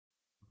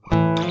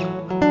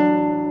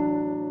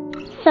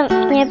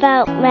Something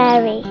about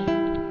Mary.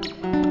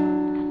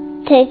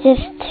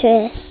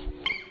 Totus2us.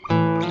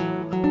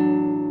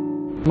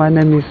 My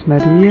name is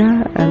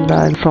Maria and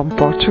I'm from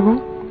Portugal.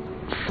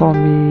 For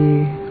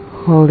me,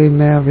 Holy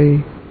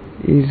Mary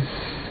is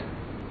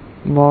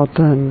more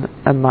than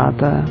a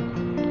mother,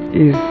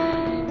 is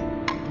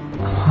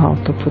how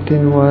to put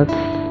in words.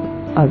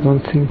 I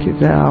don't think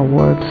there are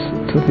words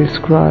to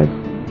describe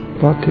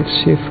what is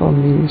she for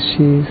me.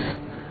 She's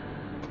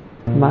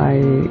my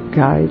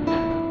guide,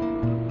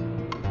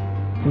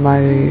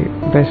 my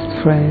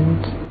best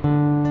friend,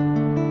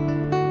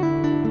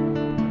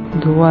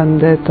 the one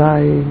that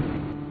I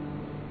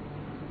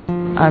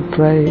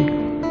pray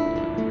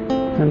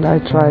and I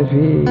try to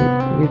be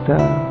with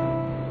her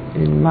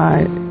in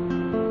my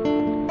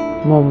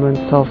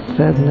moments of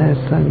sadness,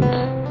 and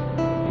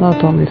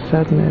not only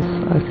sadness.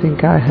 I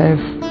think I have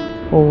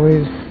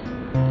always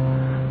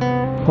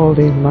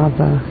Holy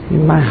Mother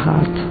in my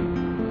heart,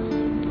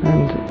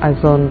 and I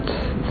don't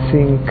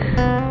think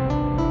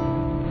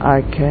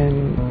I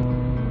can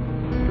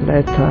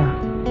let her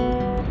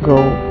go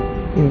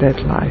in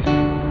that life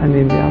and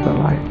in the other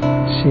life.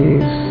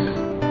 She's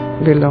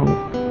belong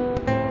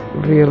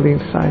really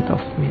inside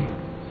of me,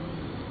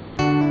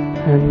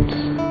 and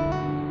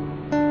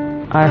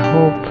I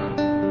hope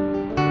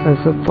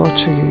as a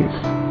Portuguese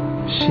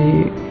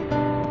she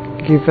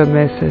give a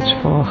message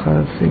for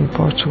us in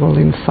Portugal,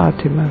 in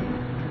Fatima,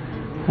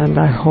 and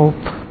I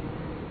hope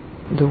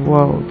the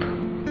world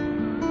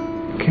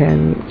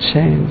can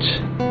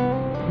change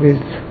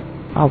with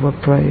our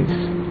praise,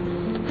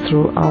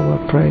 through our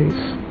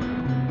praise,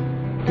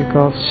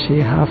 because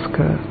she asked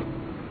her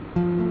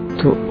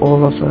to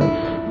all of us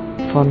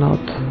for not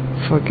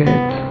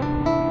forget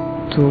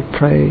to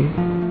pray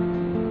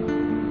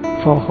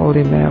for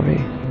Holy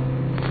Mary,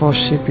 for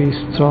she be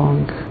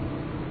strong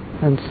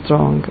and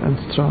strong and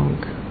strong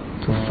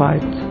to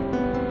fight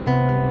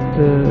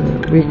the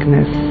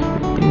weakness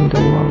in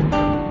the world.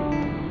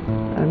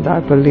 And I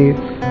believe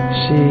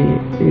she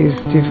is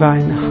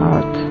divine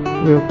heart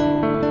will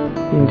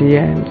in the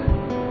end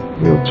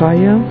will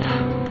triumph.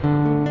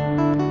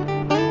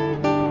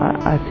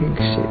 I think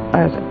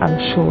I'm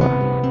sure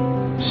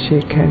she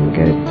can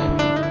get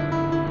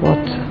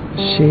what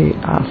she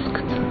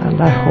asked, and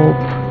I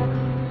hope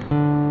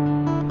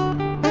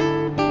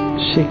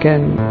she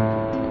can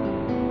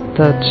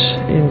touch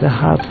in the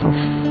hearts of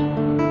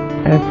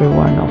every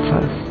one of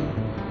us,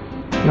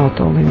 not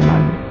only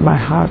my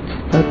heart,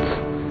 but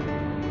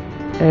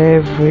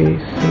every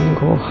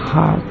single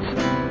heart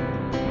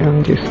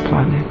on this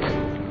planet.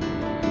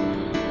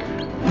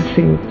 I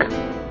think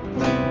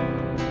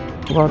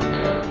what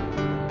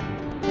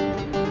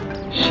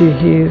she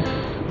is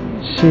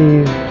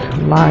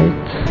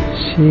light,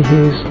 she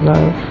is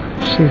love,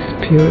 she's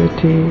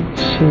purity,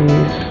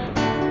 she's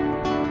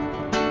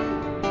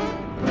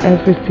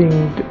everything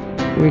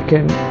we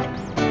can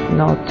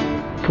not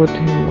put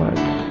in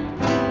words,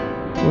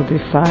 or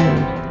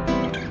divine,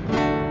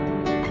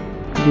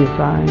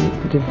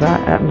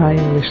 my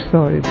English,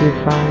 sorry,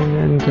 divine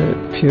and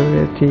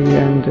purity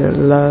and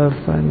love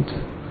and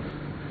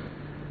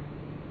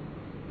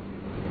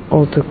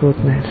all the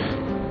goodness.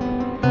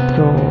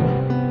 So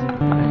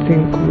I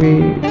think we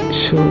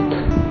should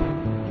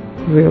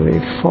really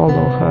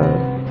follow her,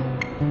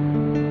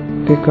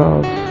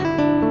 because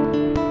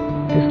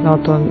it's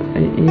not on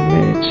an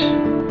image.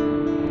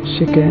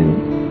 She can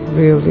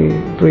really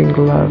bring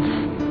love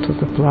to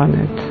the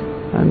planet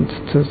and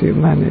to the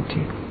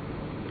humanity.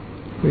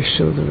 We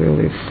should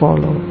really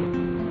follow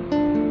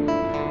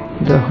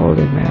the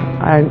Holy Mary.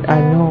 I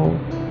know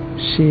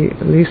she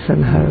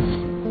listens us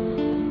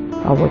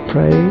our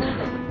praise.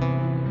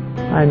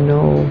 I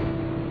know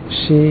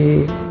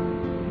she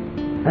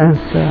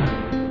answers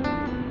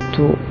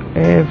to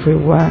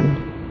everyone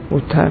who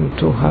turns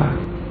to her.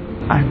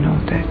 I know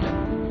that,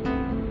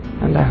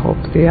 and I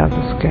hope the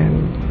others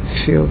can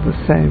feel the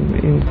same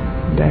in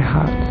their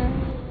hearts.